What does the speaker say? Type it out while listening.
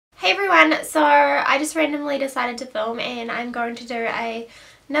Hey everyone, so I just randomly decided to film and I'm going to do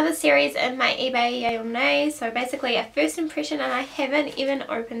another series in my eBay yay or nay. So basically a first impression, and I haven't even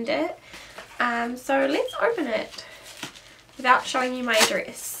opened it. So let's open it without showing you my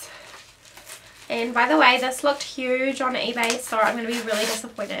address. And by the way, this looked huge on eBay, so I'm going to be really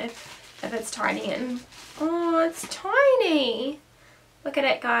disappointed if it's tiny. And oh, it's tiny! Look at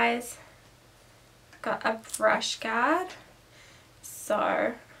it, guys. Got a brush guard.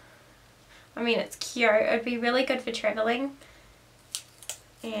 So I mean, it's cute. It would be really good for traveling.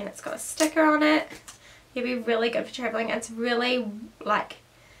 And it's got a sticker on it. It'd be really good for traveling. It's really like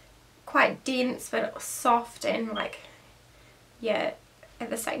quite dense but soft and like, yeah, at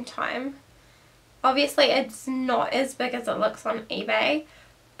the same time. Obviously it's not as big as it looks on eBay,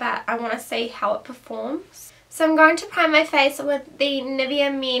 but I want to see how it performs. So I'm going to prime my face with the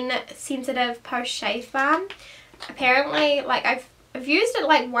Nivea Men Sensitive Post Shave Balm. Apparently, like I've used it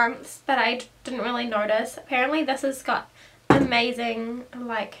like once, but I didn't really notice. Apparently this has got amazing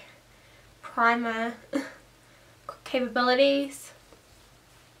like primer capabilities.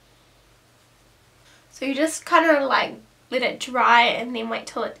 So you just kind of like let it dry and then wait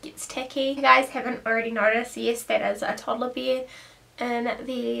till it gets tacky. If you guys haven't already noticed, yes, that is a toddler bed in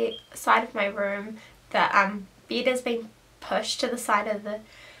the side of my room. The bed has been pushed to the side of the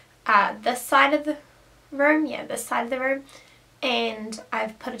this side of the room, yeah, this side of the room. And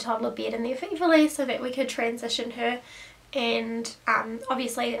I've put a toddler bed in there faithfully so that we could transition her, and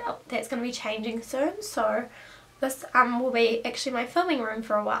obviously that's going to be changing soon, so this will be actually my filming room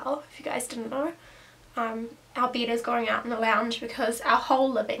for a while, if you guys didn't know. Our bed is going out in the lounge because our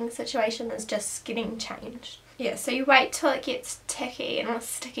whole living situation is just getting changed. Yeah, so you wait till it gets tacky and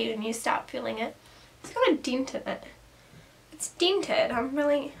sticky and you start feeling it. It's got a dent in it. It's dented.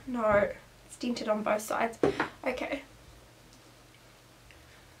 No, it's dented on both sides. Okay.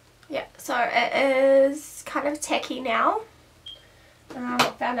 Yeah, so it is kind of tacky now.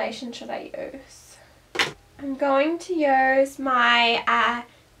 What foundation should I use? I'm going to use my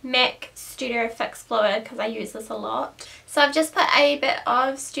MAC Studio Fix Fluid because I use this a lot. So I've just put a bit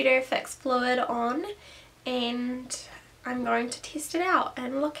of Studio Fix Fluid on and I'm going to test it out,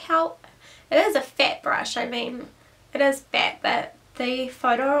 and look how... It is a fat brush. I mean, it is fat, but the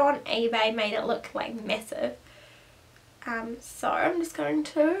photo on eBay made it look like massive. So I'm just going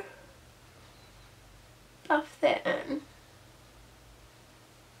to buff that in.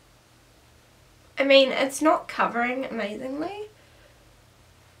 I mean, it's not covering amazingly,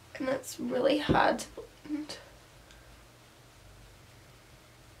 and it's really hard to blend.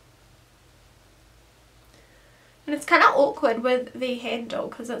 And it's kind of awkward with the handle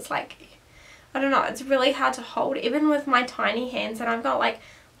because it's like, I don't know, it's really hard to hold. Even with my tiny hands, and I've got like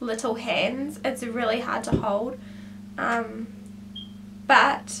little hands, it's really hard to hold.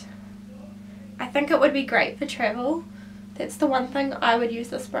 But I think it would be great for travel. That's the one thing I would use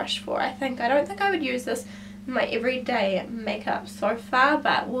this brush for, I think. I don't think I would use this in my everyday makeup so far,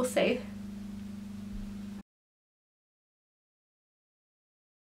 but we'll see.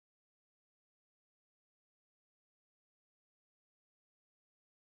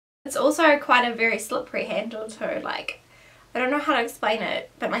 It's also quite a very slippery handle too. Like, I don't know how to explain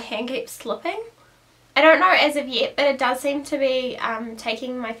it, but my hand keeps slipping. I don't know as of yet, but it does seem to be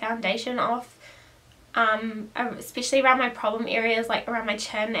taking my foundation off. Especially around my problem areas, like around my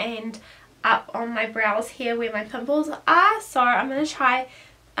chin and up on my brows here where my pimples are. So I'm going to try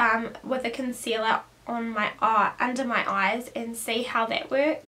with a concealer on my under my eyes and see how that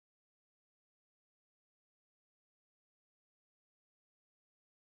works.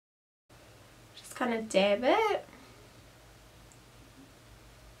 Just kind of dab it.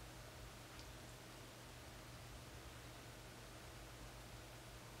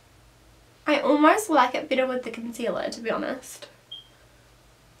 I almost like it better with the concealer, to be honest.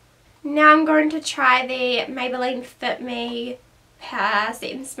 Now I'm going to try the Maybelline Fit Me Set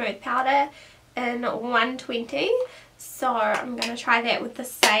and Smooth Powder in 120. So I'm going to try that with the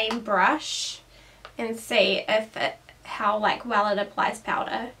same brush and see if how like well it applies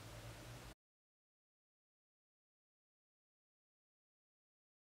powder.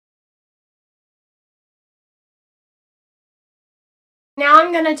 Now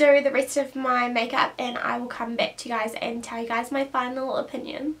I'm going to do the rest of my makeup and I will come back to you guys and tell you guys my final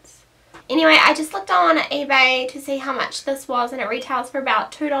opinions. Anyway, I just looked on eBay to see how much this was, and it retails for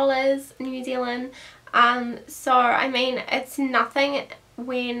about $2 New Zealand. So I mean, it's nothing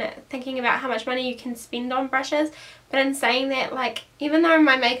when thinking about how much money you can spend on brushes, but in saying that, like, even though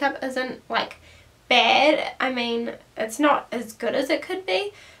my makeup isn't like bad, I mean, it's not as good as it could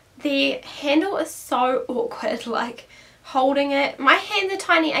be. The handle is so awkward. Like, holding it. My hands are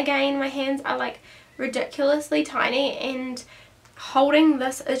tiny again. My hands are like ridiculously tiny, and holding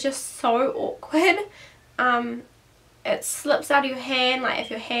this is just so awkward. It slips out of your hand, like if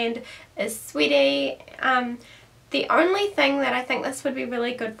your hand is sweaty. The only thing that I think this would be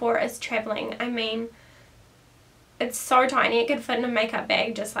really good for is traveling. I mean, it's so tiny, it could fit in a makeup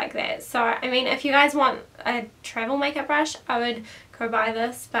bag just like that. So I mean, if you guys want a travel makeup brush, I would go buy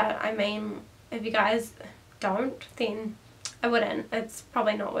this, but I mean, if you guys don't, then I wouldn't. It's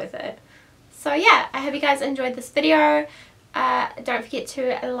probably not worth it. So yeah, I hope you guys enjoyed this video. Don't forget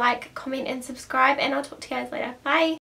to like, comment and subscribe, and I'll talk to you guys later. Bye!